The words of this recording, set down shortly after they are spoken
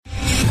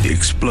the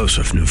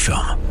explosive new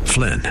film,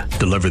 Flynn,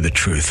 deliver the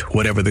truth,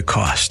 whatever the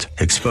cost,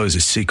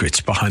 exposes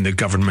secrets behind the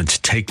government's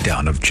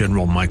takedown of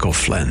General Michael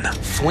Flynn.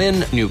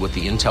 Flynn knew what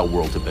the intel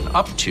world had been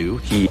up to.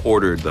 He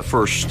ordered the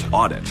first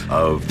audit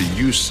of the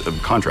use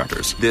of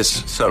contractors.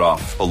 This set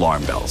off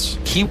alarm bells.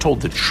 He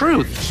told the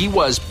truth. He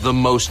was the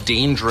most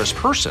dangerous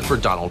person for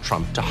Donald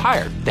Trump to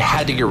hire. They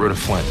had to get rid of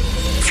Flynn.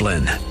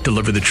 Flynn,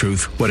 deliver the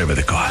truth, whatever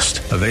the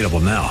cost. Available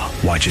now.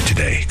 Watch it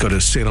today. Go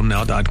to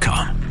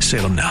salemnow.com.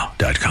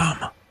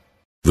 salemnow.com.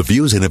 The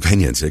views and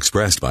opinions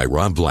expressed by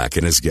Rob Black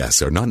and his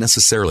guests are not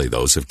necessarily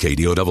those of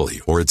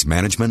KDOW or its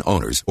management,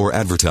 owners, or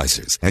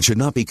advertisers and should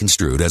not be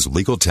construed as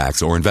legal,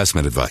 tax, or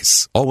investment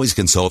advice. Always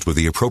consult with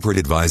the appropriate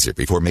advisor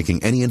before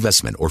making any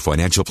investment or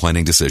financial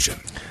planning decision.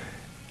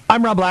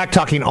 I'm Rob Black,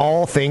 talking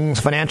all things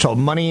financial,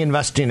 money,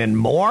 investing, and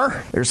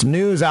more. There's some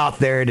news out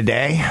there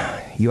today.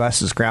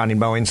 U.S. is grounding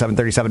Boeing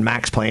 737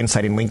 MAX planes,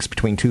 citing links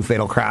between two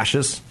fatal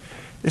crashes.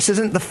 This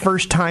isn't the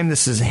first time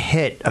this has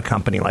hit a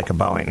company like a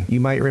Boeing. You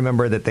might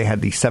remember that they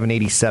had the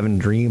 787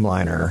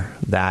 Dreamliner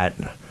that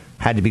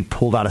had to be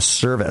pulled out of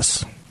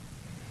service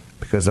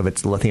because of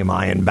its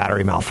lithium-ion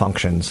battery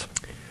malfunctions.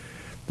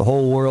 The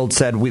whole world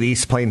said,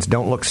 these planes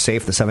don't look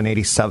safe, the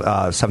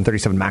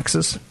 737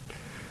 MAXs,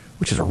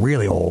 which is a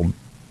really old,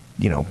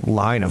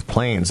 line of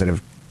planes that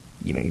have,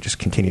 you just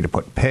continue to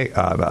put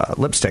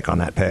lipstick on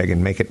that pig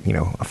and make it,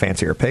 a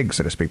fancier pig,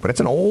 so to speak. But it's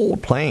an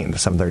old plane, the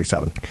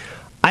 737.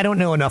 I don't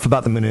know enough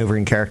about the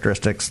maneuvering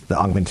characteristics, the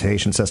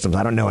augmentation systems.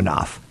 I don't know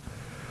enough.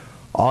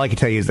 All I can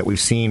tell you is that we've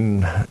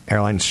seen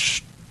airlines,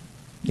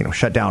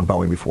 shut down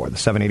Boeing before. The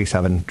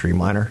 787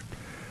 Dreamliner.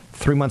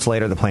 3 months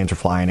later, the planes are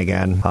flying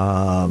again.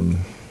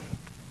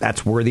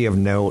 That's worthy of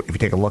note. If you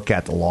take a look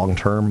at the long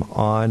term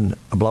on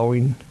a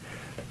Boeing,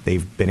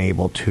 they've been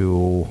able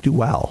to do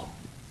well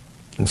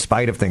in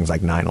spite of things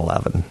like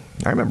 9/11.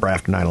 I remember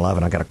after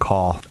 9/11, I got a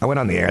call. I went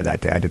on the air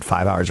that day. I did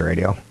 5 hours of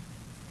radio.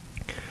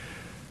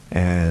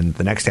 And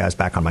the next day I was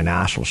back on my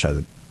national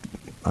show.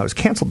 I was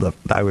canceled.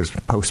 I was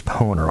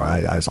postponed, or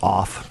I was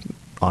off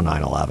on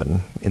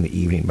 9/11 in the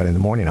evening. But in the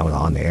morning I was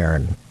on the air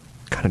and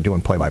kind of doing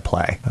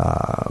play-by-play.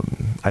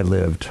 I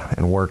lived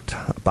and worked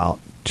about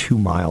 2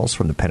 miles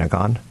from the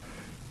Pentagon.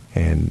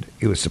 And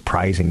it was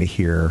surprising to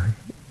hear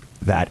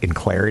that in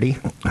clarity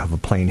of a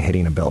plane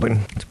hitting a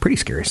building. It's a pretty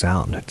scary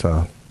sound. It's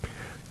a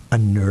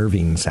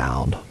unnerving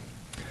sound.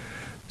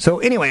 So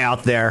anyway,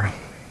 out there,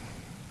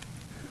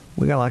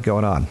 we got a lot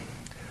going on.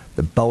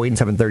 The Boeing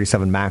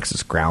 737 MAX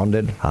is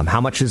grounded. How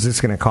much is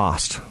this going to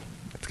cost?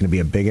 It's going to be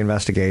a big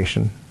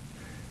investigation.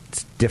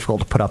 It's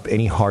difficult to put up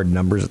any hard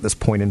numbers at this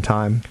point in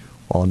time.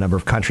 While a number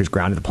of countries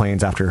grounded the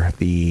planes after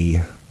the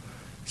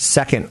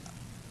second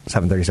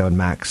 737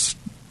 MAX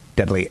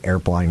deadly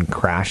airplane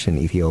crash in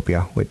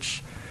Ethiopia,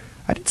 which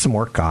I did some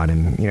work on.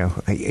 And,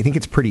 I think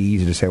it's pretty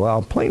easy to say,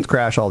 well, planes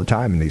crash all the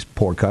time in these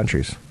poor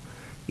countries.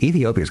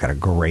 Ethiopia's got a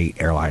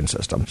great airline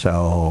system,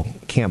 so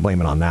can't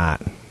blame it on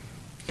that.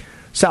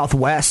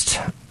 Southwest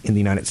in the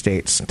United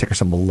States, ticker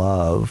symbol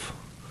LOVE,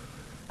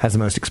 has the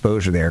most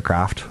exposure to the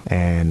aircraft.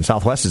 And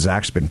Southwest has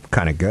actually been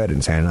kind of good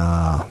in saying,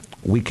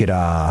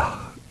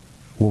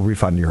 we'll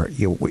refund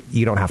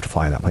you don't have to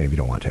fly on that plane if you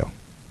don't want to.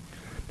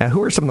 Now,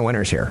 who are some of the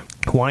winners here?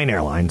 Hawaiian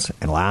Airlines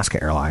and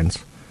Alaska Airlines.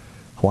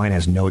 Hawaiian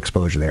has no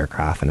exposure to the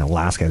aircraft, and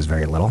Alaska has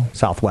very little.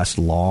 Southwest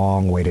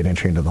long-waited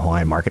entry into the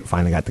Hawaiian market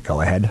finally got the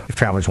go-ahead. If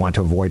travelers want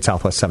to avoid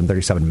Southwest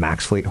 737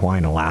 MAX fleet,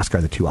 Hawaiian and Alaska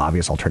are the two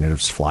obvious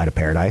alternatives to fly to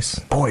paradise.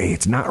 Boy,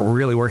 it's not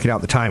really working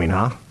out the timing,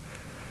 huh?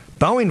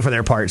 Boeing, for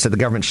their part, said the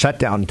government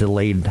shutdown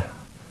delayed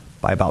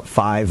by about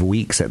 5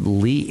 weeks at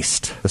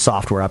least the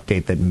software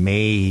update that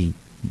may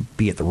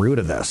be at the root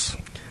of this.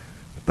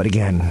 But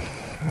again,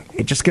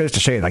 it just goes to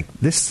show you,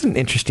 this is an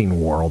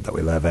interesting world that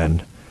we live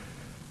in.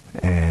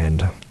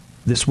 And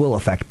this will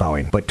affect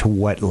Boeing, but to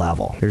what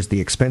level? There's the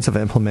expense of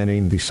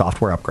implementing the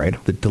software upgrade,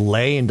 the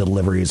delay in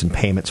deliveries and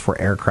payments for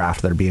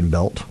aircraft that are being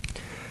built,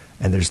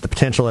 and there's the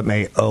potential it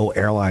may owe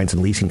airlines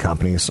and leasing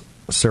companies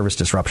service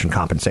disruption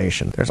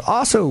compensation. There's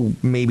also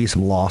maybe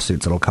some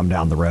lawsuits that'll come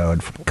down the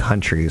road from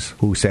countries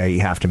who say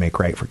you have to make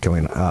right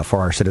for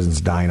our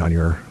citizens dying on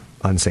your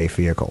unsafe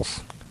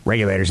vehicles.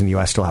 Regulators in the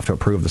U.S. still have to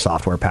approve the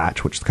software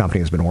patch, which the company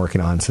has been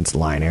working on since the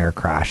Lion Air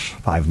crash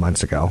 5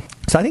 months ago.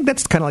 So I think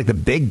that's kind of like the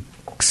big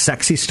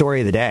sexy story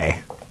of the day.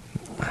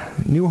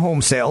 New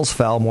home sales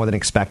fell more than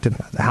expected.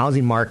 The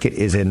housing market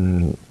is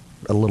in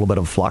a little bit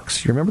of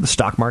flux. You remember the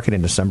stock market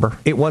in December?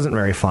 It wasn't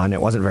very fun.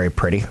 It wasn't very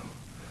pretty.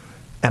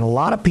 And a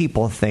lot of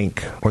people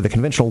think, or the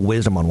conventional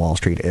wisdom on Wall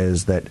Street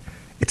is that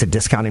it's a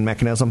discounting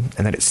mechanism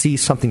and that it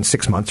sees something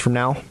 6 months from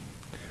now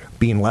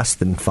being less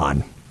than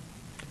fun.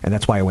 And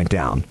that's why it went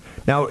down.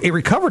 Now, it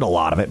recovered a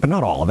lot of it, but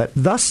not all of it.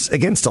 Thus,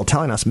 again, still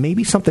telling us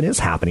maybe something is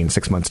happening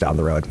 6 months down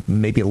the road.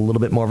 Maybe a little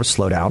bit more of a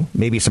slowdown.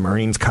 Maybe some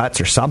earnings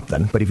cuts or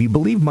something. But if you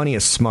believe money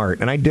is smart,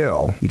 and I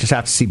do, you just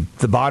have to see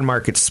the bond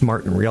market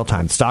smart in real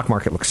time. The stock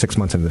market looks 6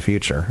 months into the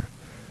future.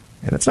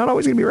 And it's not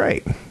always going to be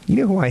right. You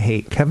know who I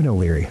hate? Kevin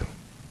O'Leary.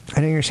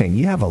 I know you're saying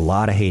you have a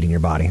lot of hate in your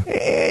body.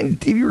 And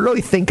if you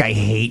really think I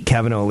hate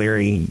Kevin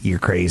O'Leary, you're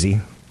crazy.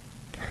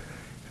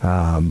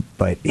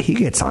 But he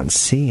gets on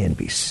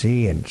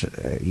CNBC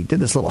and he did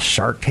this little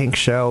Shark Tank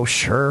show.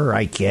 Sure,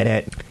 I get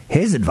it.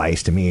 His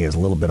advice to me is a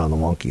little bit on the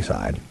wonky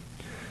side.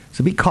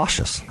 So be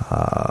cautious.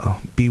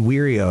 Be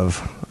weary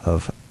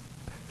of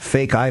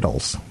fake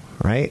idols,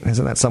 right?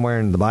 Isn't that somewhere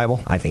in the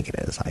Bible? I think it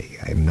is.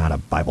 I'm not a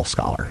Bible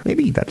scholar.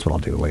 Maybe that's what I'll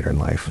do later in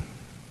life.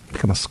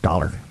 Become a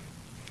scholar.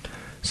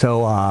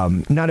 So,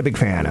 not a big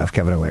fan of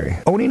Kevin O'Leary.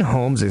 Owning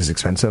homes is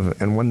expensive,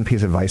 and one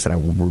piece of advice that I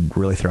would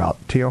really throw out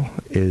to you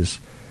is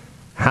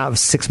have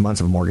 6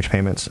 months of mortgage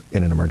payments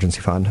in an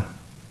emergency fund.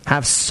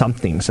 Have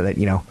something so that,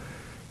 you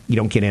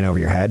don't get in over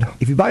your head.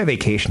 If you buy a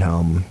vacation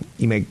home,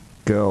 you may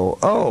go,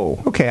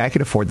 oh, okay, I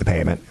could afford the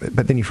payment,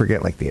 but then you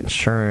forget, like, the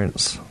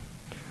insurance,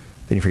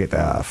 then you forget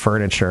the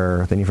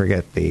furniture, then you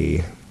forget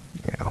the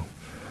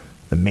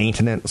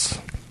maintenance.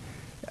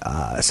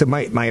 So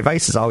my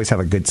advice is always have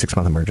a good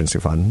 6-month emergency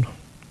fund,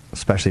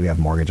 especially if you have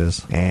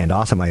mortgages. And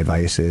also my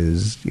advice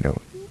is,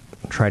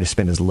 try to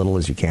spend as little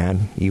as you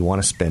can. You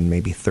want to spend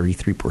maybe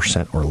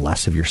 33% or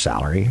less of your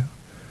salary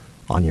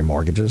on your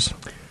mortgages.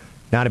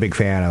 Not a big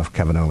fan of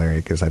Kevin O'Leary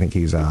because I think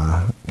he's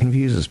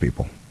confuses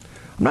people.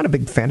 I'm not a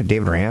big fan of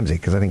David Ramsey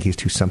because I think he's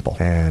too simple.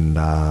 And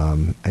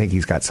I think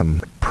he's got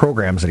some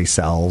programs that he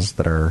sells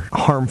that are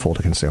harmful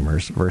to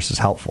consumers versus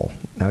helpful.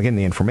 Now, again,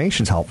 the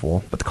information's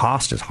helpful, but the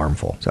cost is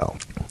harmful. So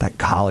that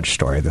college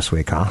story this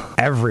week, huh?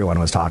 Everyone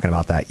was talking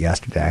about that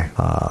yesterday.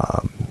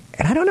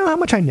 And I don't know how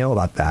much I know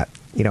about that.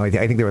 I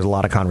think there was a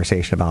lot of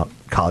conversation about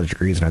college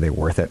degrees and are they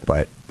worth it?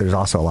 But there's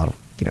also a lot of,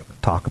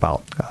 talk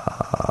about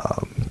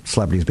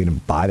celebrities being able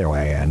to buy their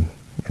way in.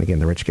 And again,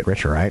 the rich get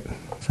richer, right?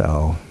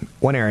 So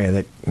one area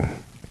that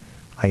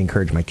I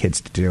encourage my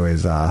kids to do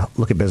is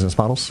look at business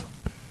models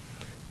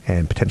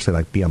and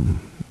potentially be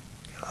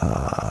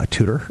a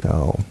tutor,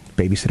 so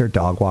babysitter,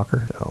 dog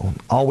walker. So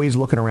always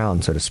looking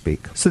around, so to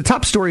speak. So the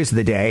top stories of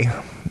the day.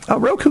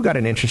 Roku got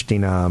an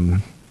interesting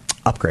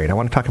upgrade. I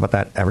want to talk about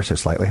that ever so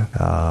slightly.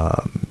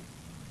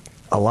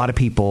 A lot of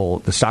people,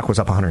 the stock was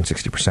up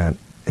 160%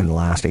 in the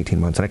last 18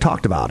 months, and I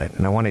talked about it,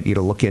 and I wanted you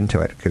to look into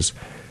it because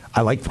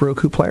I like the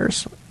Roku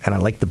players, and I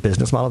like the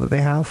business model that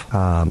they have.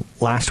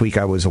 Last week,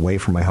 I was away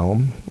from my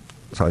home,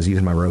 so I was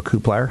using my Roku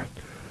player,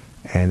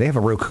 and they have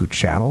a Roku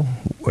channel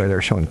where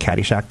they're showing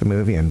Caddyshack the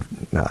movie and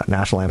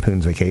National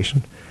Lampoon's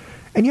Vacation,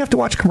 and you have to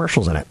watch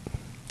commercials in it.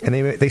 And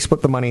they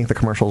split the money, the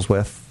commercials,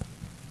 with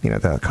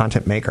the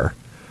content maker.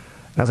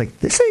 And I was like,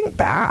 this ain't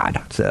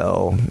bad.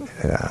 So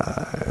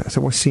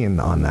we're seeing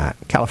on that.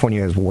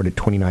 California has awarded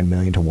 $29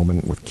 million to a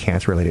woman with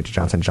cancer related to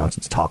Johnson &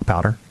 Johnson's talc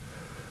powder.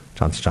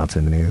 Johnson &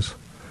 Johnson in the news.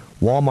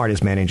 Walmart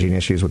is managing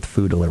issues with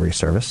food delivery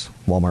service.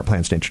 Walmart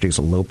plans to introduce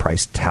a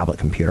low-priced tablet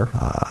computer.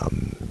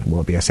 Will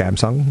it be a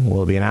Samsung?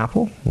 Will it be an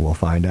Apple? We'll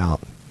find out.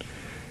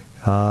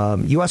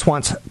 U.S.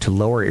 wants to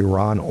lower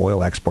Iran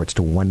oil exports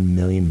to 1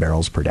 million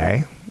barrels per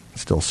day.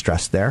 Still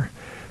stressed there.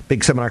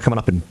 Big seminar coming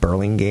up in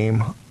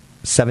Burlingame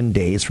 7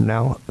 days from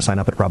now. Sign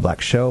up at Rob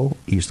Black Show.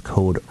 Use the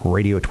code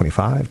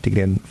RADIO25 to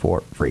get in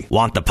for free.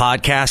 Want the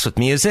podcast with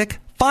music?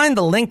 Find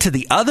the link to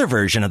the other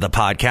version of the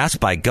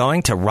podcast by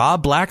going to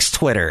Rob Black's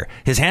Twitter.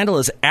 His handle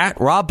is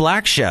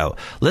 @RobBlackShow.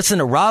 Listen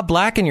to Rob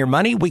Black and Your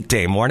Money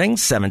weekday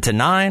mornings, 7 to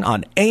 9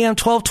 on AM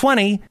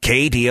 1220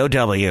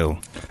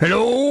 KDOW.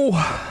 Hello.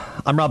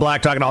 I'm Rob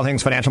Black, talking all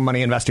things financial,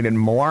 money, investing, and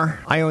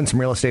more. I own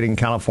some real estate in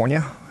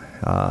California,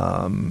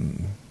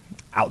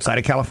 outside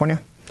of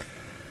California.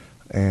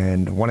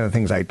 And one of the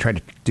things I try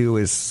to do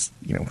is,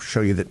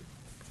 show you that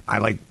I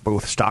like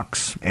both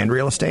stocks and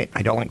real estate.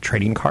 I don't like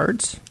trading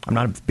cards. I'm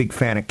not a big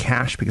fan of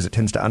cash because it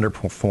tends to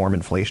underperform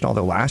inflation,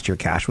 although last year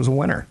cash was a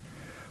winner.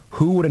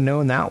 Who would have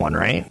known that one,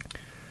 right?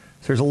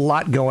 So there's a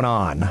lot going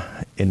on,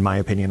 in my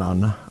opinion,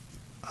 on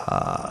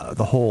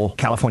the whole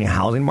California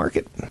housing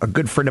market. A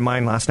good friend of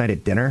mine last night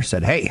at dinner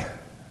said, hey,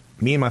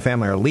 me and my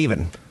family are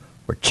leaving.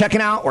 We're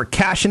checking out. We're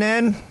cashing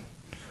in.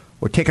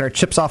 We're taking our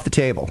chips off the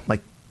table.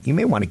 Like, you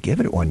may want to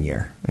give it 1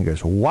 year. And he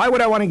goes, why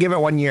would I want to give it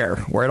 1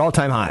 year? We're at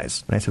all-time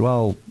highs. And I said,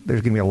 well,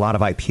 there's going to be a lot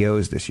of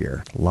IPOs this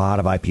year. A lot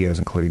of IPOs,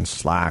 including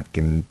Slack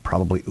and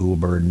probably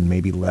Uber and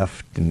maybe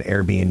Lyft and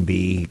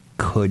Airbnb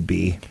could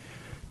be.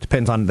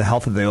 Depends on the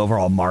health of the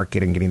overall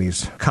market and getting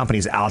these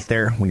companies out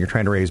there. When you're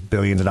trying to raise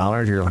billions of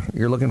dollars,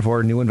 you're looking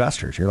for new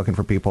investors. You're looking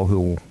for people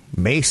who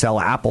may sell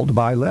Apple to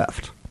buy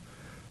Lyft.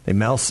 They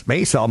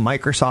may sell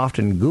Microsoft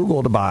and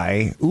Google to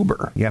buy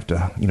Uber. You have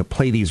to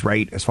play these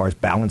right as far as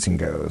balancing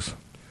goes.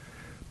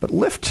 But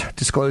Lyft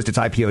disclosed its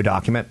IPO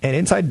document, and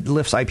inside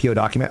Lyft's IPO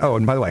document, oh,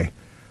 and by the way,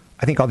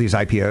 I think all these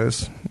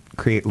IPOs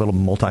create little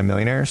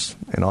multimillionaires,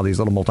 and all these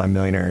little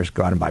multimillionaires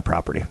go out and buy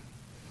property.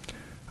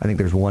 I think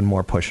there's one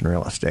more push in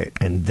real estate.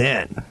 And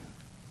then,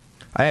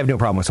 I have no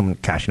problem with someone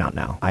cashing out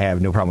now. I have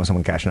no problem with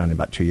someone cashing out in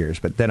about 2 years,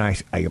 but then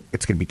it's going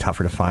to be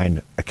tougher to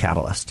find a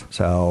catalyst.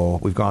 So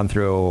we've gone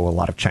through a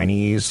lot of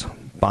Chinese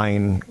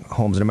buying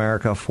homes in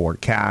America for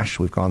cash.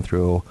 We've gone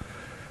through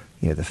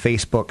the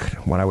Facebook,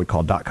 what I would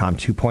call .com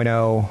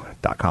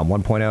 2.0, .com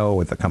 1.0,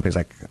 with the companies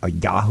like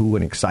Yahoo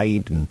and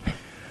Excite, and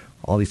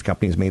all these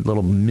companies made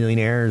little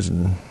millionaires,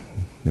 and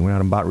they went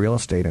out and bought real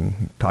estate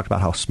and talked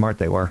about how smart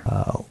they were,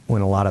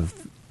 when a lot of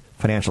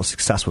financial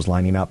success was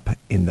lining up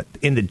in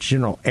the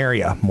general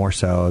area more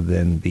so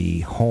than the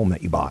home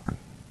that you bought.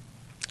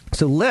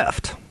 So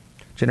Lyft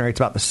generates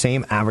about the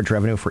same average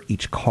revenue for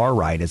each car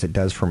ride as it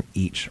does from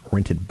each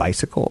rented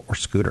bicycle or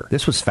scooter.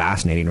 This was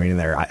fascinating reading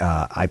their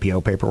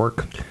IPO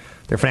paperwork.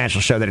 Their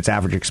financials show that its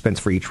average expense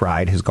for each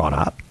ride has gone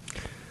up.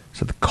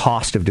 So the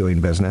cost of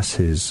doing business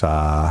is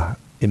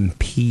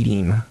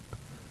impeding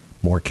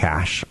more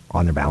cash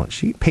on their balance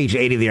sheet. Page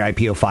 80 of the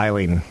IPO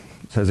filing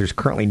says there's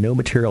currently no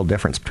material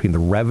difference between the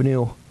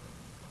revenue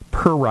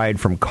per ride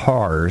from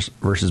cars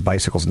versus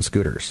bicycles and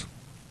scooters.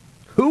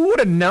 Who would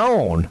have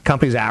known?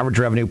 Company's average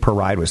revenue per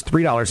ride was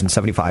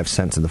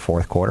 $3.75 in the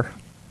fourth quarter.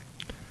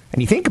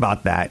 And you think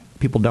about that,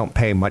 people don't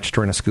pay much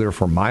to rent a scooter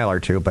for a mile or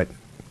two, but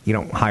you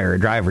don't hire a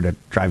driver to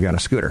drive you on a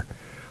scooter.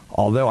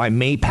 Although I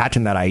may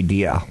patent that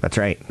idea. That's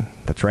right.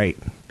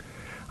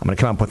 I'm going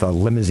to come up with a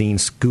limousine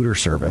scooter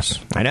service.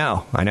 I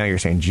know you're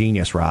saying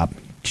genius, Rob.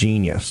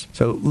 Genius.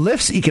 So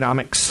Lyft's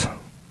economics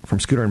from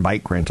scooter and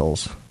bike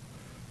rentals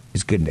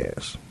is good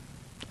news.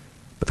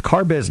 But the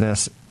car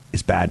business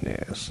is bad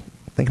news.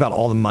 Think about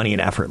all the money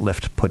and effort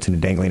Lyft puts into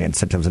dangling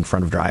incentives in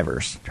front of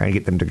drivers, trying to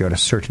get them to go to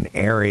certain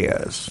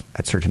areas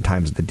at certain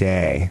times of the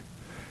day,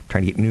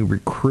 trying to get new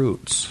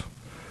recruits,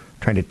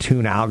 trying to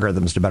tune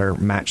algorithms to better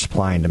match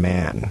supply and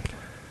demand.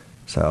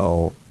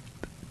 So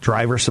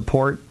driver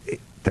support,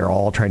 they're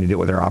all trying to do it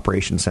with their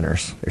operation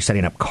centers. They're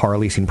setting up car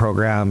leasing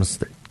programs.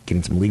 They're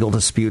getting some legal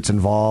disputes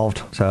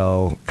involved.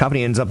 So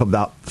company ends up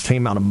about the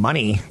same amount of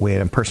money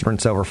when a person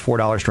rents over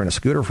 $4 to rent a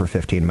scooter for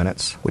 15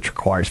 minutes, which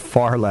requires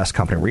far less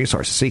company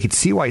resources. So you can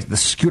see why the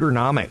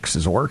scooternomics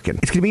is working.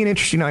 It's going to be an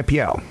interesting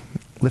IPO.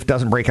 Lyft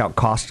doesn't break out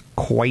costs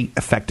quite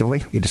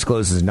effectively. It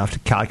discloses enough to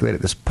calculate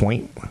at this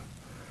point.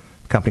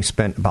 The company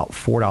spent about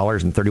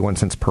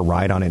 $4.31 per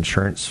ride on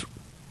insurance,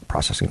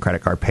 processing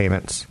credit card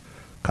payments,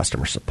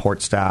 customer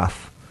support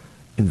staff,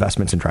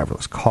 investments in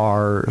driverless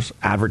cars,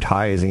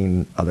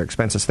 advertising, other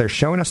expenses. They're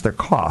showing us their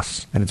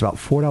costs, and it's about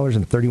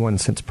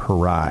 $4.31 per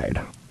ride.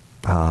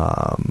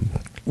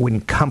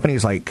 When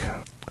companies like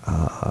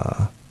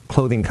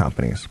clothing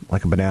companies,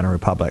 like a Banana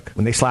Republic,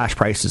 when they slash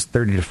prices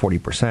 30 to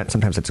 40%,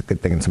 sometimes it's a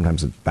good thing and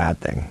sometimes it's a bad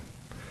thing.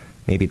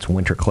 Maybe it's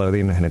winter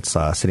clothing, and it's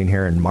sitting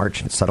here in March,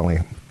 and it's suddenly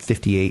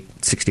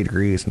 58, 60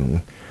 degrees,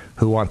 and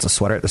who wants a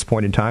sweater at this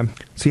point in time?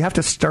 So you have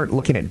to start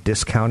looking at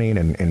discounting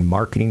and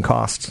marketing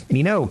costs.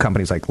 And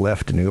companies like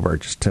Lyft and Uber are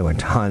just doing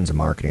tons of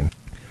marketing.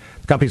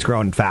 The company's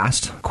growing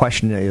fast. The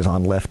question is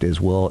on Lyft is,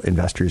 will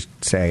investors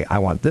say, I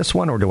want this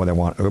one, or do they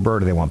want Uber, or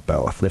do they want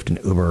both? Lyft and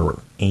Uber are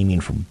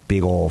aiming for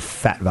big old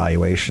fat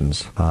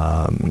valuations.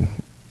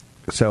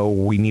 So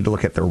we need to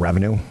look at their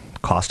revenue,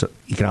 cost of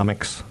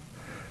economics.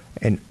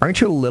 And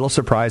aren't you a little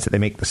surprised that they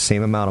make the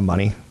same amount of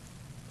money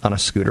on a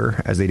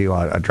scooter as they do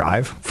a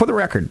drive? For the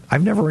record,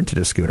 I've never rented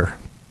a scooter.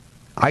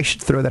 I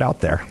should throw that out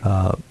there.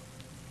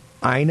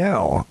 I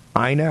know.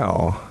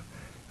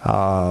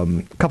 A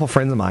couple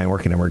friends of mine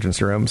work in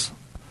emergency rooms,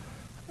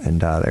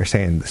 and they're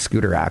saying the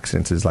scooter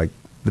accidents is like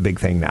the big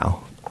thing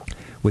now.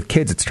 With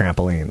kids, it's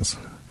trampolines.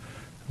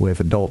 With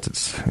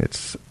adults,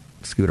 it's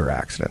scooter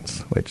accidents,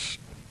 which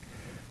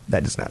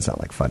that does not sound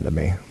like fun to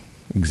me.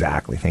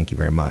 Exactly. Thank you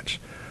very much.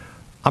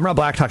 I'm Rob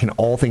Black, talking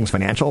all things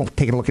financial.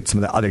 Taking a look at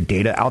some of the other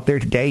data out there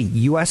today.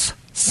 U.S.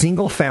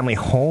 single-family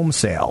home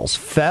sales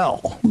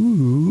fell.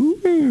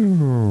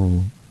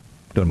 Doing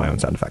my own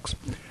sound effects.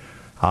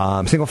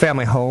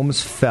 Single-family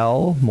homes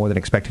fell more than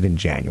expected in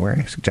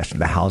January, suggesting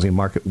the housing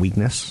market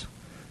weakness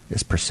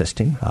is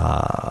persisting.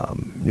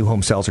 New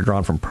home sales are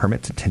drawn from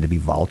permits and tend to be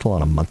volatile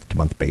on a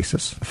month-to-month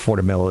basis.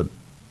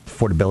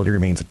 Affordability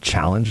remains a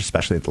challenge,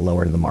 especially at the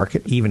lower end of the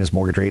market, even as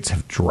mortgage rates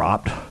have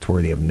dropped. It's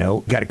worthy of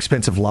note. You got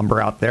expensive lumber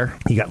out there.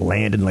 You got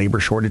land and labor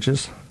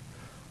shortages.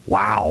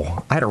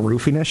 Wow. I had a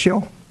roofing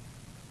issue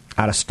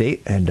out of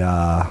state, and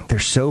they're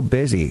so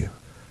busy.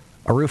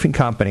 A roofing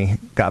company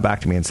got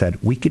back to me and said,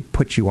 we could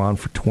put you on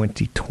for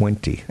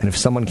 2020. And if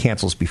someone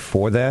cancels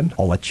before then,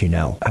 I'll let you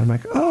know. I'm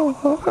like,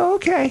 oh,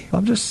 okay.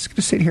 I'm just going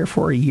to sit here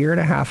for a year and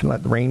a half and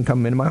let the rain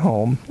come into my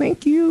home.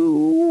 Thank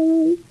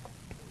you.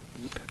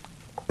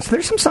 So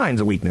there's some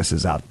signs of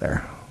weaknesses out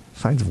there.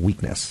 Signs of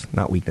weakness,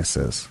 not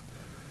weaknesses.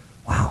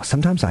 Wow,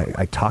 sometimes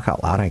I talk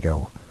out loud and I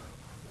go,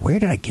 where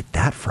did I get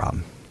that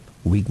from?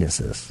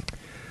 Weaknesses.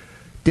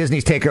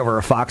 Disney's takeover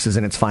of Fox is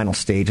in its final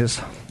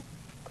stages.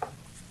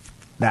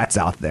 That's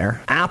out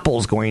there.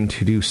 Apple's going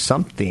to do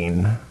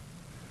something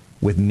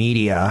with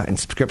media and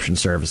subscription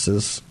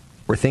services.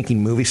 We're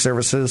thinking movie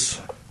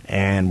services,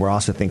 and we're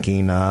also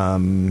thinking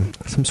some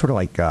sort of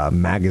like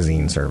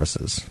magazine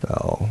services.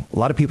 So a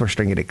lot of people are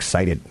starting to get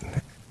excited.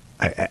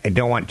 I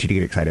don't want you to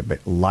get excited,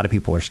 but a lot of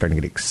people are starting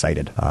to get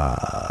excited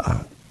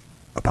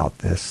about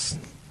this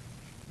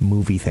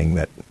movie thing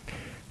that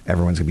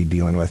everyone's going to be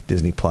dealing with.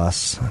 Disney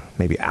Plus.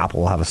 Maybe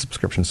Apple will have a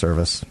subscription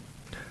service.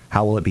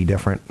 How will it be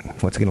different?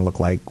 What's it going to look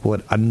like? Will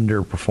it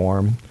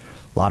underperform?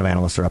 A lot of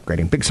analysts are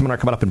upgrading. Big seminar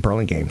coming up in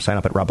Burlingame. Sign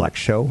up at Rob Black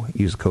Show.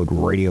 Use the code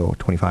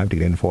radio25 to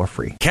get in for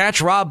free.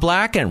 Catch Rob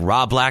Black and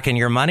Rob Black and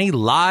Your Money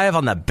live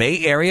on the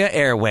Bay Area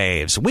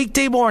airwaves.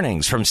 Weekday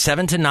mornings from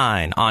 7 to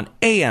 9 on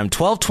AM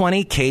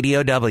 1220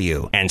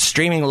 KDOW. And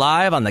streaming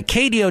live on the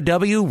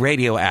KDOW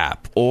radio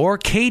app or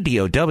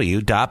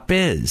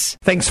KDOW.biz.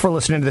 Thanks for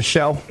listening to the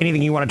show.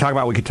 Anything you want to talk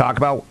about, we could talk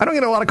about. I don't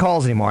get a lot of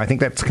calls anymore. I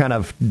think that's kind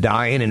of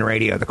dying in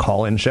radio, the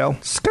call-in show.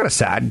 It's kind of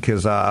sad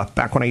because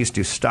back when I used to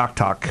do Stock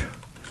Talk,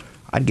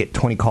 I'd get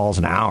 20 calls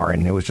an hour,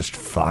 and it was just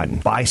fun.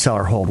 Buy, sell,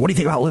 or hold. What do you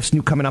think about Lyft's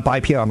new coming up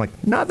IPO? I'm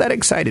like, not that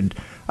excited.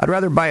 I'd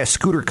rather buy a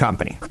scooter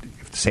company.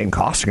 If the same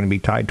costs are going to be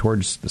tied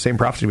towards, the same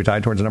profits are going to be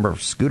tied towards the number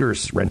of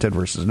scooters rented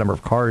versus the number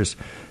of cars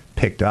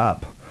picked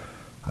up,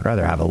 I'd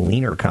rather have a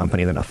leaner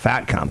company than a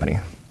fat company.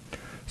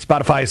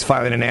 Spotify is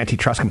filing an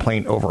antitrust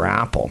complaint over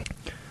Apple.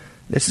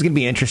 This is going to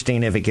be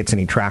interesting if it gets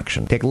any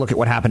traction. Take a look at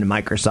what happened to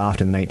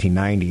Microsoft in the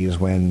 1990s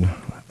when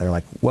they're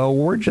like, well,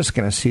 we're just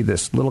going to see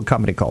this little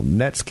company called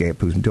Netscape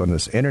who's doing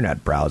this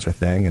internet browser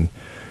thing. And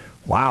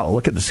wow,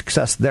 look at the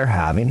success they're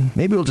having.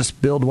 Maybe we'll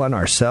just build one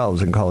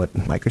ourselves and call it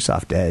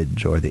Microsoft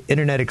Edge or the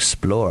Internet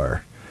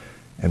Explorer.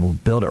 And we'll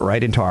build it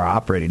right into our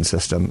operating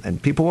system.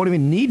 And people won't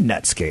even need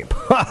Netscape.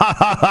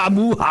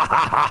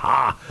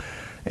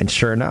 And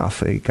sure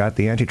enough, they got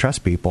the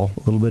antitrust people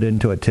a little bit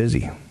into a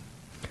tizzy.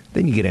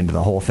 Then you get into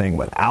the whole thing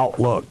with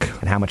Outlook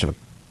and how much of a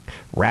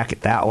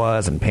racket that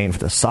was and paying for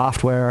the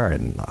software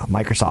and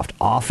Microsoft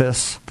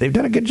Office. They've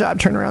done a good job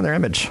turning around their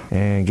image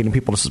and getting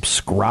people to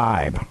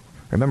subscribe.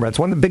 Remember, it's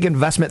one of the big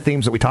investment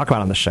themes that we talk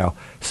about on the show,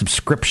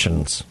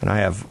 subscriptions. And I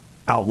have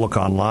Outlook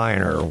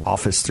Online or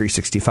Office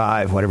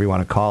 365, whatever you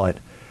want to call it,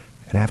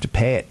 and I have to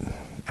pay it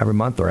every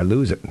month or I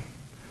lose it.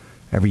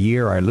 Every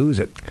year or I lose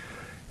it.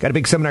 Got a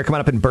big seminar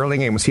coming up in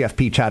Burlingame with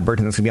CFP Chad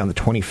Burton. That's going to be on the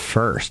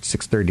 21st,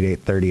 6:30 to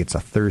 8:30. It's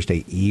a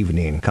Thursday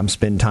evening. Come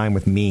spend time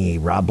with me,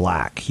 Rob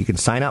Black. You can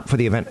sign up for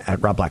the event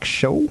at Rob Black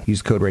Show.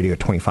 Use code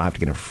radio25 to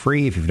get it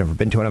free. If you've never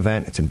been to an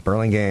event, it's in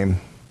Burlingame.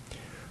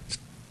 Let's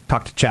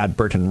talk to Chad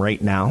Burton right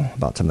now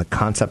about some of the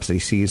concepts that he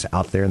sees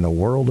out there in the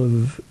world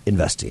of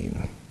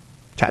investing.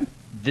 Chad?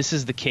 This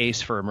is the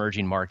case for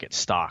emerging market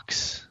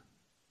stocks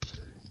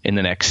in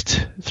the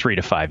next 3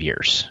 to 5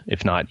 years,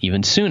 if not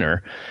even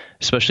sooner,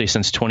 especially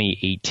since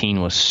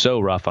 2018 was so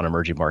rough on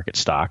emerging market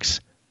stocks.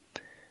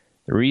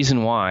 The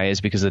reason why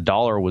is because the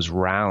dollar was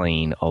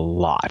rallying a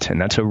lot, and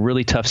that's a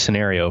really tough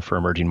scenario for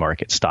emerging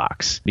market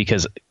stocks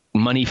because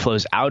money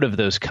flows out of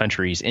those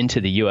countries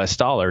into the U.S.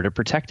 dollar to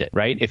protect it,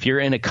 right? If you're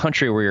in a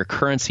country where your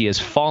currency is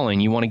falling,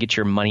 you want to get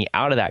your money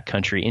out of that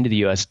country into the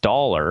U.S.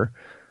 dollar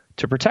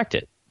to protect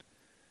it.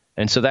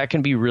 And so that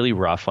can be really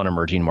rough on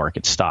emerging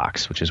market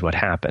stocks, which is what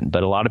happened.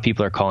 But a lot of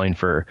people are calling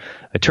for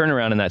a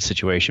turnaround in that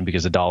situation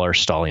because the dollar is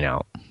stalling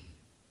out.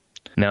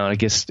 Now, I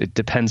guess it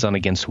depends on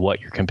against what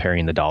you're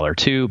comparing the dollar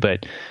to,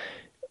 but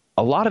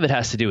a lot of it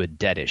has to do with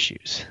debt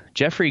issues.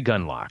 Jeffrey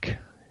Gundlach,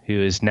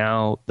 who is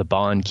now the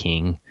bond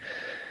king,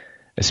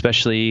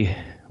 especially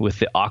with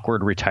the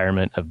awkward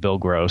retirement of Bill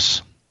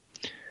Gross.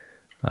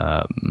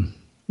 I'll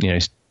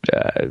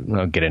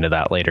get into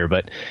that later,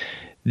 but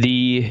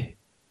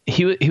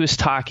he was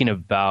talking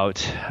about,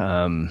 he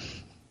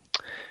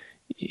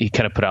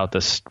kind of put out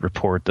this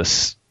report, I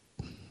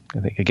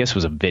guess it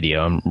was a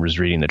video. I was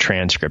reading the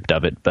transcript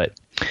of it, but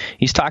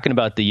he's talking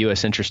about the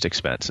U.S. interest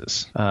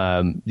expenses.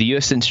 The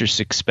U.S. interest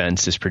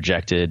expense is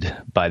projected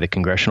by the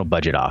Congressional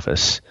Budget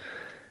Office,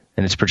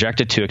 and it's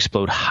projected to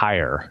explode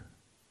higher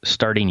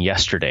starting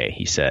yesterday,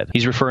 he said.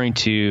 He's referring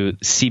to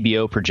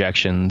CBO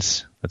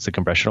projections. That's the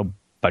Congressional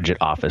Budget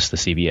Office, the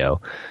CBO.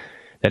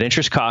 That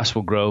interest costs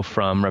will grow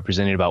from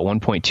representing about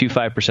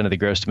 1.25% of the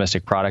gross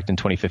domestic product in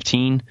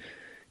 2015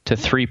 to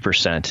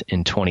 3%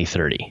 in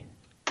 2030.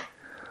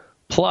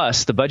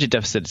 Plus, the budget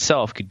deficit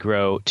itself could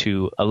grow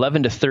to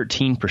 11 to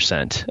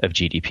 13% of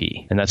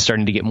GDP, and that's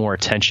starting to get more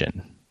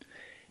attention.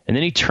 And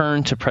then he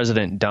turned to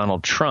President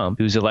Donald Trump,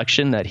 whose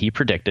election that he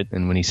predicted,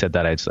 and when he said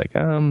that, I was like,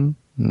 I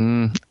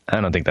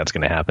don't think that's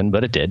going to happen,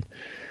 but it did.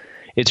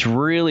 It's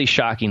really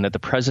shocking that the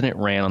president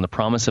ran on the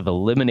promise of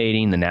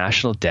eliminating the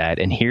national debt,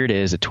 and here it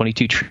is at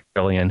 $22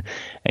 trillion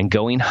and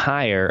going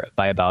higher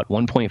by about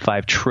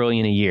 $1.5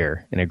 trillion a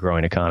year in a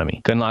growing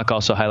economy. Gundlach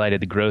also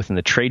highlighted the growth in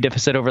the trade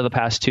deficit over the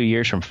past 2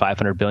 years from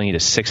 $500 billion to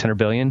 $600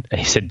 billion.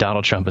 And he said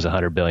Donald Trump is a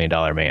 $100 billion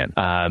man.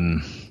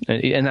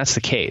 And that's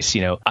the case.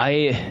 You know,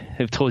 I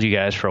have told you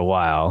guys for a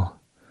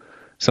while,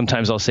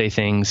 sometimes I'll say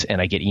things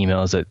and I get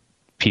emails that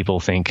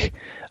people think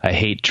I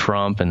hate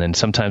Trump, and then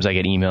sometimes I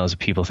get emails that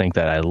people think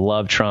that I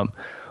love Trump.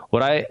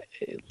 What I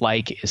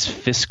like is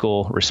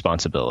fiscal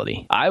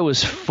responsibility. I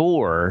was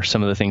for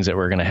some of the things that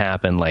were going to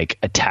happen, like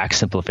a tax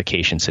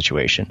simplification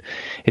situation.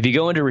 If you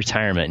go into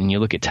retirement and you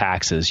look at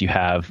taxes, you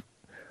have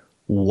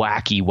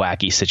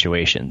wacky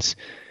situations.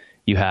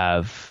 You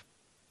have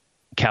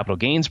capital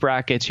gains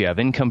brackets, you have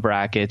income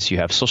brackets, you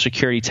have Social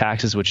Security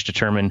taxes, which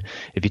determine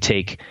if you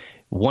take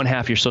one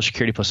half of your Social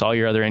Security plus all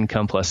your other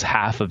income plus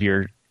half of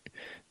your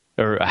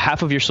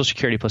Social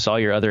Security plus all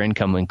your other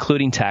income,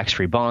 including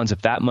tax-free bonds.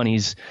 If that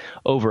money's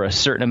over a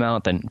certain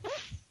amount, then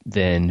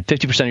then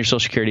 50% of your Social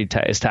Security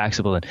is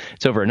taxable. And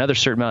it's over another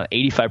certain amount,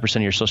 85%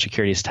 of your Social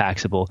Security is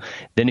taxable.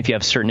 Then if you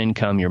have certain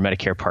income, your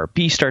Medicare Part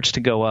B starts to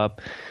go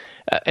up.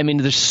 I mean,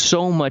 there's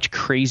so much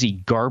crazy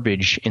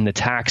garbage in the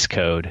tax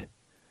code.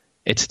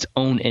 It's its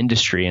own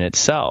industry in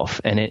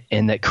itself, and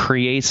that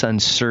creates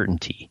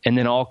uncertainty. And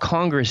then all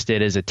Congress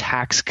did as a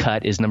tax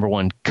cut is, number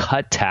one,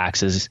 cut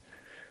taxes,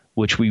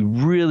 which we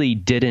really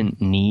didn't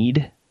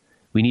need.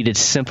 We needed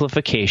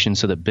simplification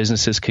so that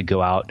businesses could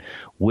go out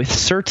with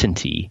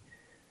certainty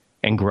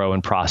and grow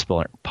and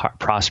prosper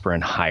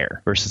and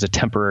hire versus a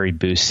temporary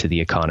boost to the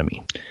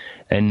economy.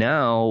 And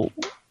now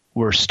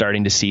we're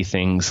starting to see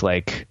things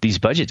like these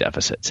budget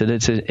deficits.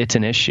 It's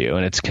an issue,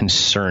 and it's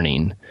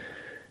concerning,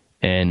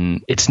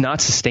 and it's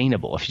not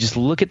sustainable. If you just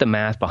look at the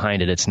math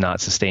behind it, it's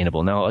not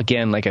sustainable. Now,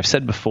 again, like I've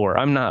said before,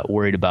 I'm not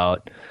worried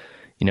about,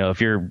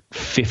 if you're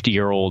 50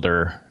 or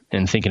older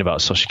and thinking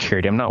about Social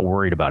Security, I'm not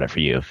worried about it for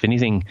you. If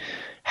anything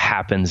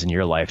happens in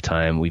your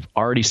lifetime, we've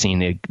already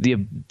seen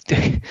the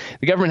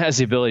government has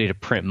the ability to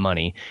print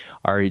money.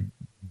 Our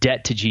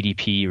debt to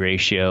GDP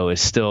ratio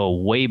is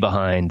still way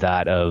behind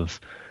that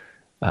of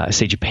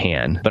say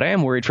Japan, but I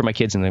am worried for my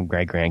kids and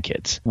my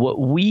grandkids. What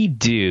we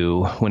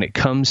do when it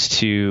comes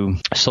to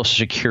Social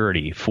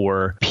Security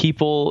for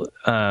people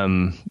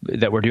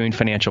that we're doing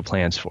financial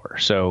plans for.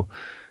 So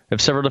we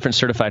have several different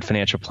certified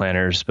financial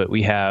planners, but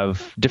we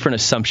have different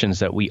assumptions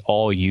that we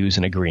all use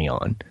and agree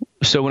on.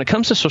 So when it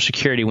comes to Social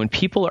Security, when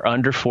people are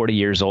under 40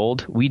 years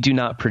old, we do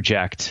not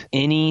project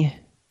any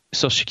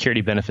Social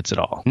Security benefits at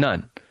all.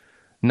 None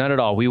at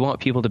all. We want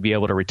people to be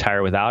able to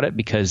retire without it,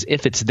 because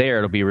if it's there,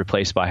 it'll be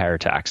replaced by higher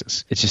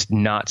taxes. It's just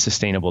not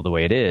sustainable the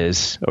way it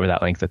is over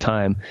that length of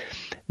time.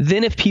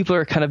 Then if people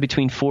are kind of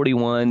between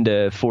 41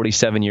 to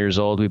 47 years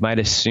old, we might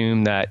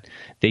assume that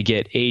they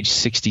get age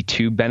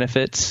 62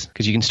 benefits,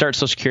 because you can start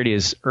Social Security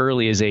as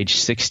early as age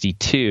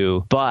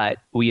 62, but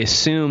we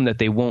assume that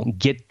they won't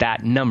get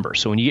that number.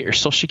 So when you get your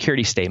Social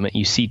Security statement,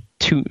 you see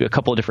a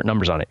couple of different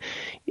numbers on it.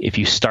 If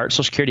you start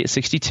Social Security at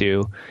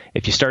 62,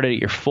 if you started at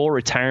your full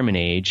retirement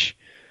age,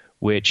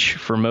 which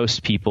for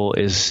most people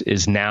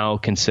is now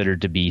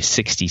considered to be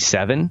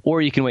 67,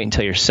 or you can wait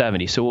until you're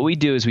 70. So what we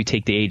do is we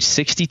take the age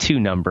 62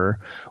 number,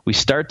 we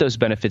start those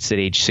benefits at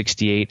age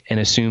 68 and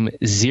assume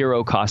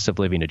zero cost of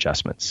living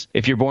adjustments.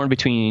 If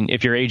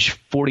you're age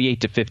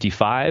 48 to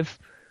 55,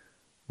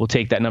 we'll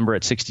take that number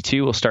at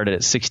 62, we'll start it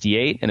at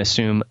 68 and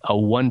assume a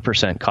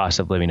 1% cost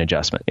of living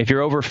adjustment. If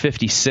you're over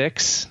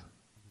 56,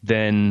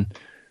 then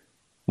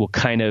we'll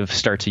kind of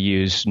start to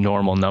use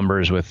normal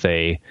numbers with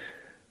a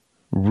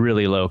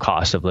really low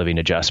cost of living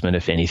adjustment,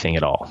 if anything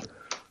at all.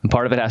 And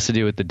part of it has to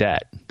do with the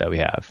debt that we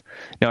have.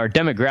 Now, our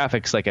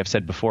demographics, like I've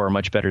said before, are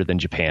much better than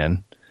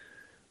Japan.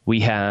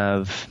 We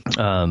have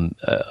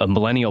a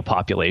millennial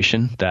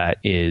population that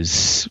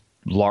is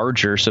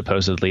larger,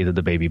 supposedly, than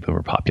the baby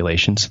boomer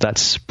population. So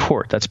that's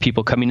support. That's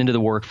people coming into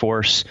the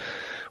workforce.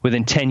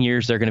 Within 10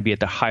 years, they're going to be at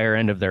the higher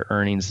end of their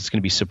earnings. It's going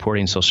to be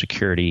supporting Social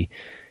Security,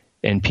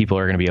 and people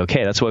are going to be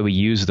okay. That's why we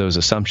use those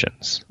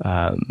assumptions.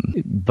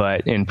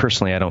 But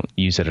personally, I don't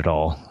use it at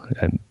all.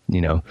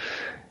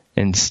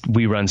 And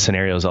we run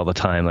scenarios all the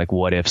time, like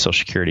what if Social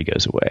Security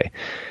goes away?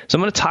 So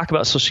I'm going to talk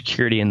about Social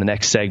Security in the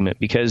next segment,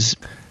 because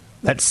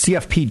that's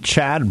CFP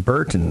Chad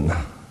Burton.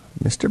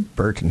 Mr.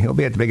 Burton, he'll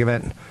be at the big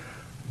event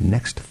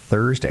next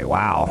Thursday.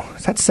 Wow.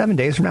 Is that 7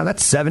 days from now?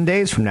 That's 7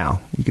 days from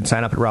now. You can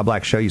sign up at Rob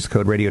Black Show, use the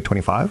code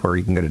radio25, or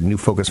you can go to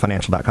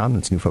newfocusfinancial.com.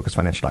 That's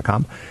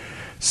newfocusfinancial.com.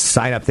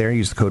 Sign up there,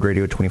 use the code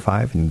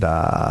radio25,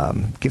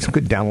 and get some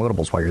good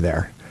downloadables while you're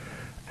there.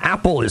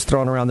 Apple is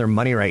throwing around their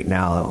money right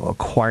now,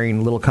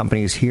 acquiring little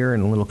companies here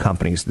and little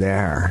companies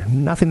there.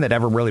 Nothing that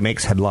ever really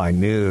makes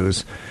headline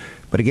news.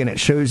 But again, it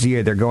shows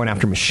you they're going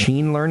after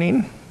machine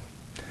learning.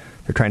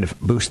 They're trying to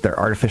boost their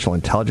artificial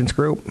intelligence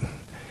group.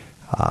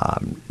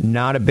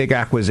 Not a big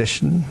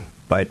acquisition,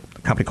 but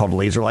a company called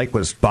LaserLike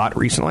was bought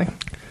recently.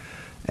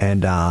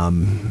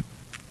 And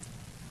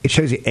it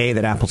shows you, A,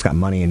 that Apple's got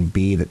money, and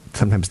B, that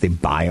sometimes they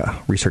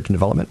buy research and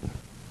development.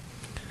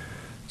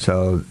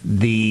 So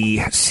the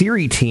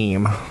Siri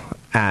team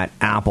at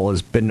Apple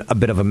has been a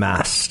bit of a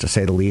mess, to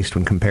say the least,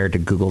 when compared to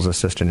Google's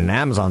Assistant and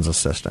Amazon's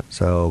Assistant.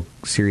 So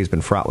Siri has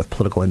been fraught with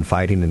political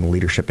infighting and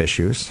leadership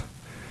issues.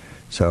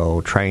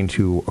 So trying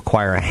to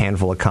acquire a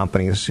handful of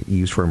companies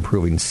used for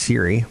improving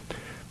Siri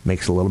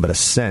makes a little bit of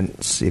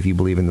sense if you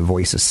believe in the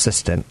voice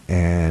assistant,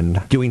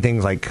 and doing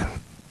things like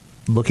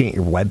looking at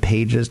your web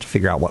pages to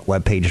figure out what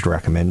web page to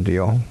recommend to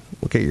you.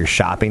 Look at your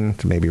shopping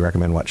to maybe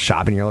recommend what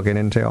shopping you're looking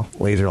into.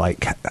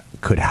 LaserLike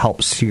could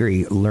help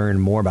Siri learn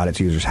more about its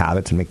users'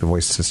 habits and make the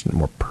voice assistant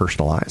more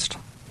personalized.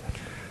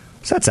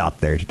 So that's out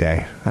there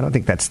today. I don't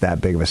think that's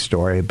that big of a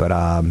story, but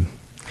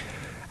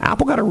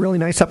Apple got a really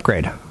nice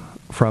upgrade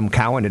from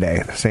Cowen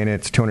today, saying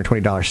it's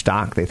 $220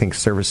 stock. They think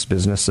service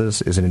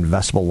businesses is an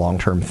investable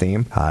long-term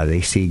theme.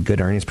 They see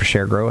good earnings per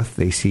share growth.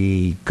 They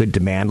see good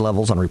demand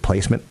levels on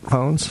replacement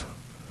phones.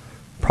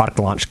 Product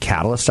launch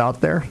catalysts out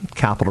there,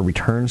 capital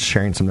returns,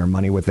 sharing some of their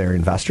money with their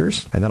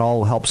investors, and that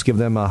all helps give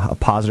them a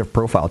positive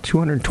profile.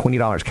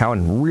 $220.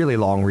 Cowen, really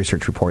long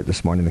research report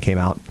this morning that came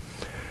out,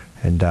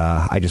 And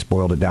I just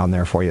boiled it down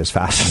there for you as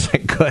fast as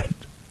I could.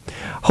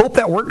 Hope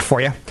that worked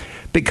for you.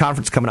 Big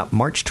conference coming up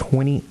March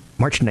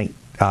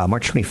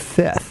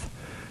 25th.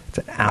 It's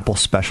an Apple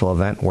special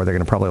event where they're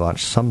going to probably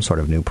launch some sort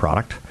of new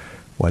product,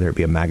 whether it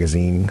be a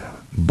magazine,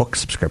 book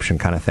subscription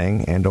kind of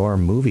thing, and or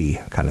movie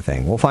kind of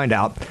thing. We'll find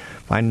out.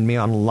 Find me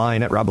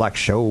online at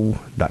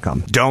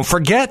robblackshow.com. Don't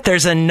forget,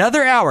 there's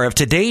another hour of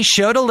today's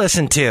show to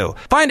listen to.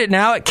 Find it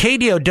now at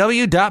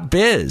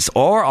KDOW.biz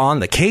or on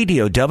the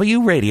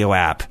KDOW radio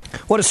app.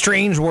 What a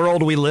strange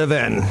world we live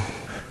in.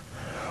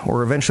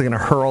 We're eventually going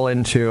to hurl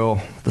into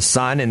the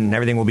sun and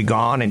everything will be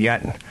gone, and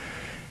yet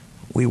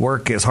we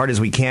work as hard as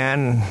we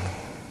can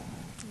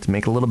to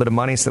make a little bit of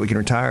money so that we can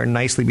retire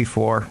nicely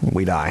before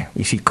we die.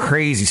 You see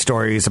crazy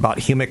stories about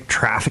human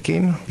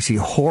trafficking. You see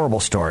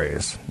horrible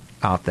stories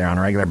out there on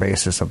a regular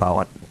basis about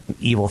what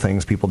evil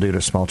things people do to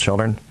small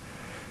children.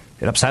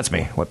 It upsets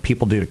me. What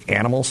people do to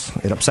animals,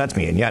 it upsets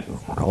me, and yet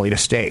I'll eat a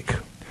steak.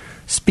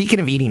 Speaking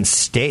of eating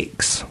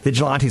steaks,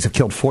 vigilantes have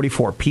killed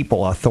 44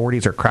 people.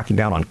 Authorities are cracking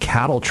down on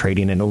cattle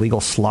trading in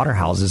illegal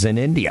slaughterhouses in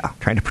India.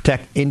 Trying to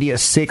protect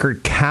India's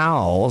sacred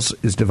cows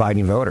is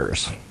dividing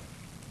voters.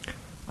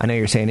 I know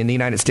you're saying in the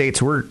United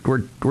States we're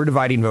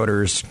dividing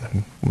voters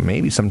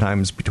maybe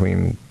sometimes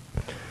between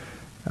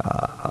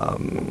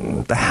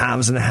the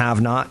haves and the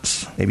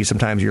have-nots. Maybe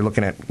sometimes you're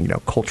looking at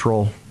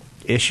cultural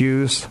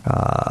issues,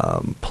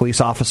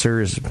 police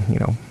officers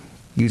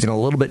using a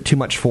little bit too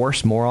much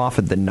force more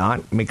often than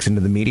not makes into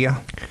the media.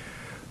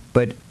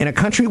 But in a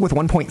country with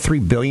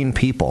 1.3 billion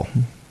people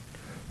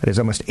that is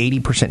almost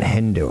 80%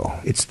 Hindu,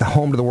 it's the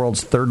home to the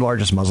world's third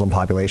largest Muslim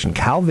population.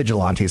 Cow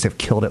vigilantes have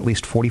killed at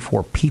least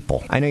 44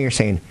 people. I know you're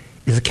saying,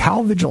 is a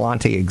cow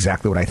vigilante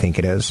exactly what I think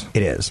it is?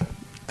 It is.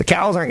 The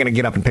cows aren't going to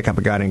get up and pick up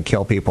a gun and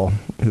kill people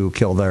who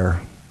kill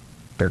their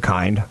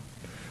kind.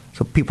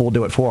 So people will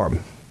do it for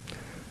them.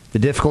 The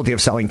difficulty of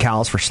selling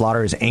cows for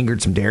slaughter has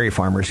angered some dairy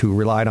farmers who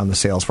relied on the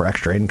sales for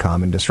extra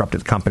income and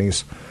disrupted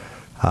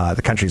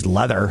the country's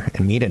leather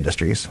and meat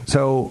industries.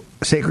 So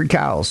sacred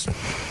cows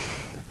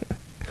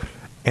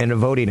and a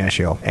voting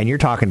issue. And you're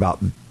talking about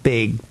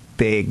big,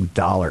 big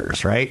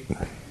dollars, right?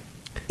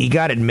 You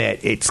got to admit,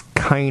 it's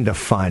kind of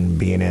fun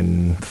being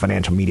in the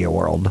financial media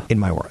world, in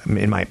my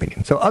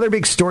opinion. So other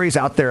big stories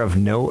out there of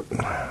note.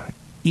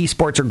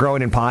 Esports are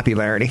growing in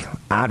popularity.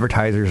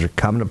 Advertisers are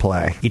coming to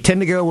play. You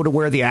tend to go to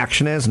where the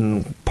action is,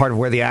 and part of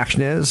where the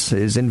action is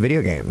in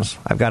video games.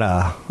 I've got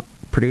a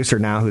producer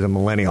now who's a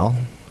millennial.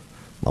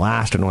 The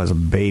last one was a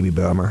baby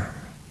boomer.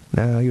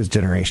 No, he was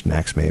Generation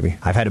X, maybe.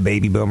 I've had a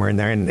baby boomer in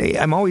there, and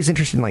I'm always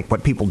interested in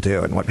what people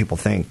do and what people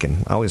think,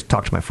 and I always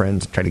talk to my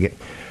friends and try to get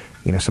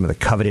some of the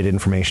coveted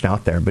information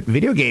out there. But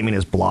video gaming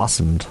has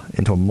blossomed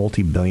into a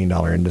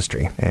multi-billion-dollar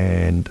industry,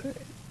 and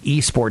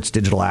esports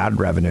digital ad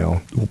revenue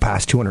will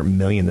pass $200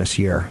 million this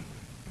year,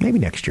 maybe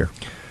next year.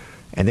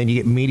 And then you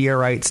get media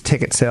rights,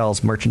 ticket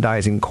sales,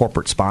 merchandising,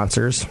 corporate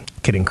sponsors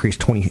could increase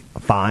 25%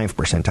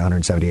 to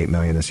 $178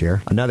 million this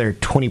year. Another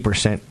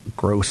 20%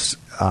 gross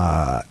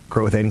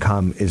growth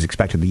income is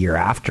expected the year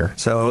after.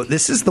 So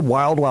this is the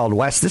wild, wild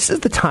west. This is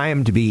the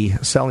time to be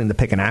selling the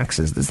pick and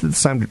axes. This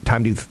is the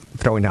time to be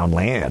throwing down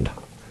land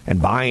and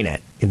buying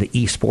it in the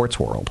esports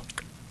world.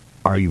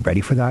 Are you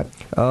ready for that?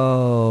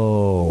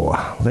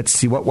 Oh, let's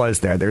see. What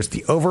was there? There's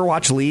the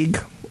Overwatch League.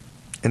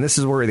 And this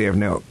is worthy of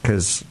note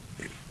because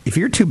if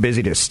you're too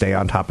busy to stay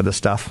on top of this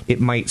stuff, it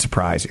might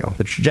surprise you.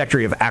 The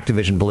trajectory of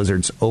Activision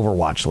Blizzard's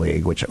Overwatch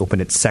League, which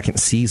opened its second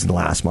season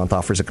last month,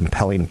 offers a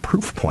compelling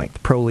proof point. The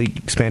Pro League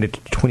expanded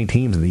to 20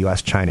 teams in the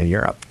U.S., China, and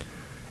Europe.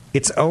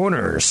 Its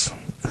owners,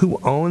 who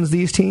owns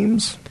these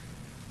teams?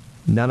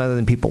 None other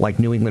than people like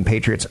New England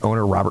Patriots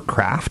owner Robert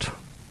Kraft.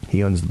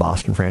 He owns the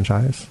Boston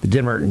franchise. The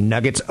Denver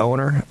Nuggets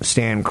owner,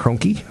 Stan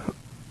Kroenke,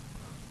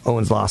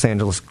 owns Los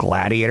Angeles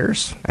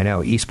Gladiators. I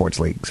know, esports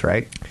leagues,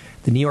 right?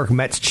 The New York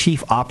Mets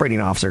chief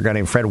operating officer, a guy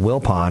named Fred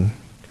Wilpon,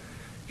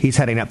 he's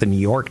heading up the New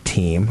York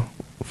team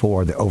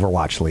for the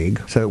Overwatch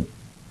League. So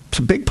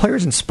some big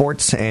players in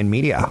sports and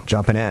media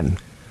jumping in.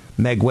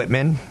 Meg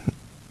Whitman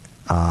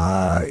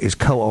is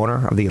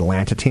co-owner of the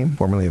Atlanta team,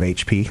 formerly of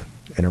HP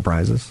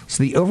Enterprises.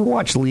 So the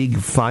Overwatch League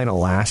final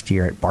last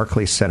year at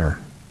Barclays Center,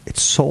 it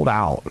sold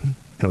out, and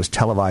it was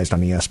televised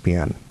on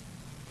ESPN.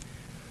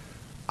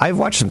 I've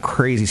watched some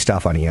crazy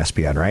stuff on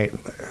ESPN, right?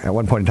 At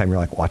one point in time, you're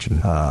like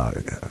watching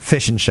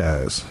fishing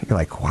shows. You're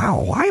like,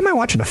 wow, why am I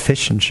watching a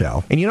fishing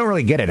show? And you don't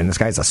really get it. And this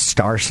guy's a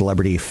star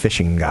celebrity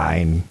fishing guy.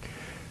 And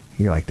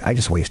you're like, I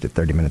just wasted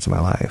 30 minutes of my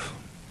life.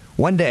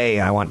 One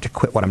day, I want to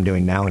quit what I'm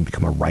doing now and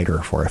become a writer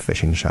for a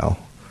fishing show.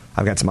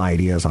 I've got some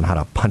ideas on how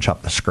to punch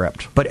up the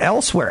script. But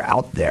elsewhere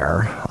out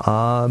there,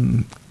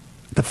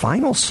 the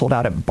finals sold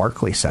out at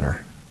Barclays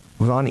Center. It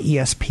was on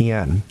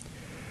ESPN.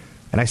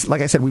 And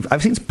like I said,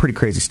 I've seen some pretty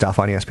crazy stuff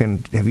on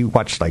ESPN. Have you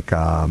watched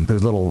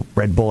those little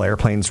Red Bull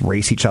airplanes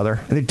race each other?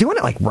 And they're doing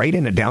it right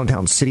in a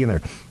downtown city,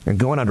 and they're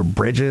going under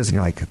bridges, and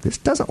you're like, this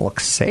doesn't look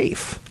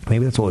safe.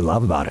 Maybe that's what we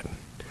love about it.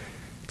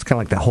 It's kind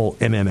of like the whole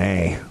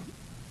MMA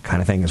kind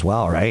of thing as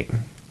well, right?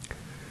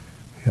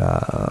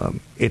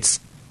 It's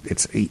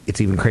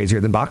it's even crazier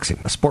than boxing.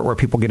 A sport where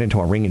people get into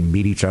a ring and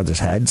beat each other's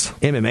heads.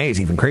 MMA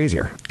is even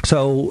crazier.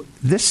 So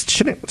this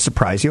shouldn't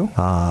surprise you,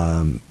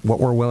 what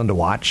we're willing to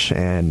watch.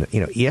 And,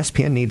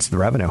 ESPN needs the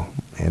revenue,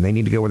 and they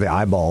need to go where the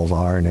eyeballs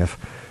are. And if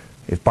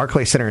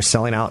Barclays Center is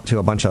selling out to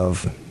a bunch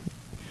of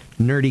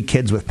nerdy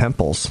kids with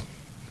pimples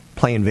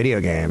playing video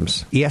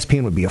games,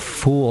 ESPN would be a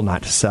fool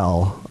not to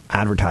sell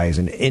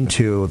advertising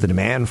into the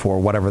demand for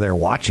whatever they're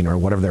watching or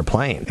whatever they're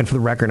playing. And for the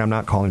record, I'm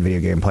not calling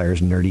video game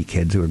players nerdy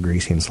kids who are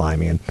greasy and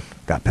slimy and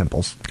got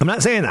pimples. I'm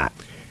not saying that.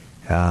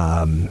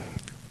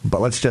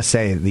 But let's just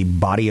say the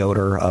body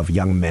odor of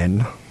young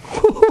men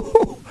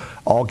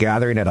all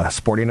gathering at a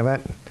sporting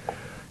event,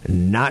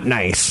 not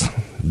nice.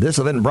 This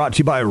event brought to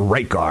you by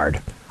Right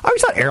Guard. I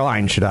always thought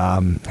airlines should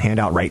hand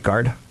out Right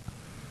Guard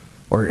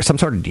or some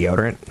sort of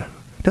deodorant.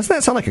 Doesn't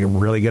that sound like a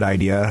really good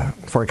idea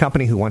for a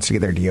company who wants to get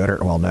their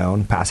deodorant well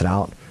known, pass it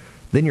out?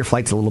 Then your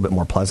flight's a little bit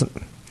more pleasant.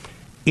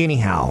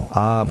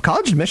 Anyhow,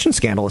 college admission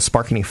scandal is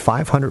sparking a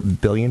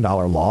 $500 billion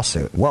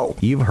lawsuit. Whoa,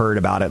 you've heard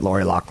about it,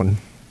 Lori Loughlin.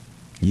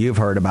 You've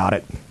heard about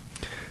it.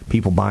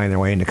 People buying their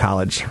way into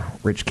college,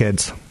 rich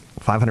kids.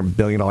 $500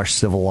 billion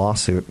civil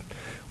lawsuit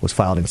was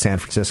filed in San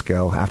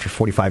Francisco after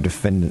 45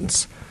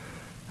 defendants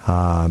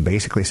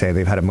basically say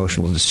they've had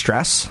emotional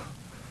distress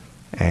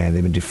and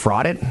they've been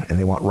defrauded, and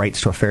they want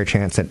rights to a fair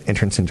chance at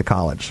entrance into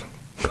college.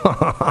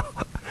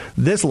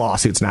 This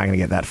lawsuit's not going to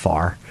get that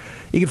far.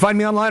 You can find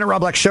me online at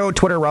Rob Black Show,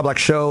 Twitter, Rob Black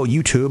Show,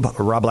 YouTube,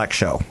 Rob Black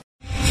Show.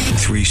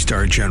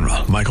 3-star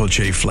General Michael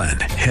J. Flynn,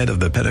 head of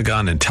the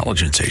Pentagon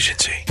Intelligence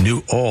Agency,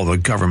 knew all the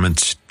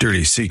government's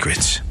dirty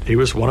secrets. He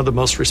was one of the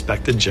most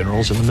respected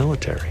generals in the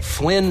military.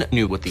 Flynn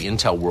knew what the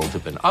intel world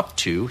had been up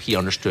to. He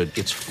understood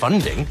its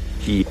funding.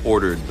 He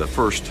ordered the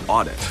first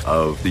audit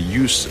of the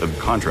use of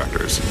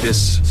contractors.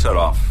 This set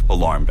off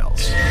alarm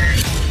bells.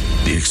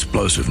 The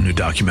explosive new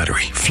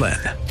documentary, Flynn,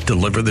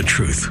 Deliver the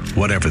Truth,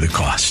 Whatever the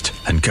Cost,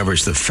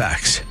 uncovers the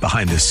facts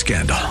behind this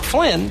scandal.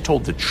 Flynn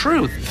told the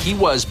truth. He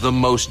was the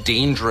most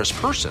dangerous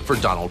person for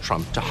Donald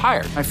Trump to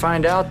hire. I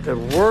find out the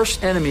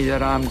worst enemy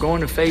that I'm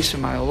going to face in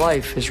my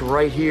life is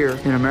right here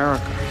in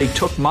America. They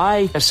took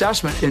my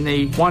assessment and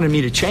they wanted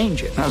me to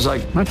change it. And I was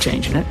like, I'm not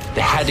changing it.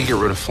 They had to get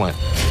rid of Flynn.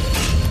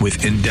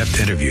 With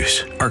in-depth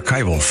interviews,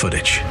 archival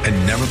footage,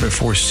 and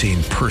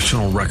never-before-seen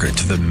personal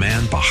records of the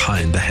man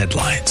behind the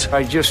headlines.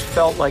 I just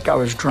felt like I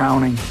was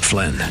drowning.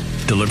 Flynn,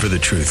 Deliver the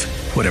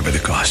Truth, Whatever the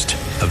Cost.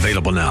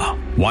 Available now.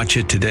 Watch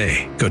it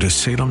today. Go to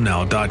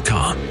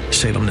salemnow.com.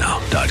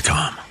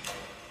 salemnow.com.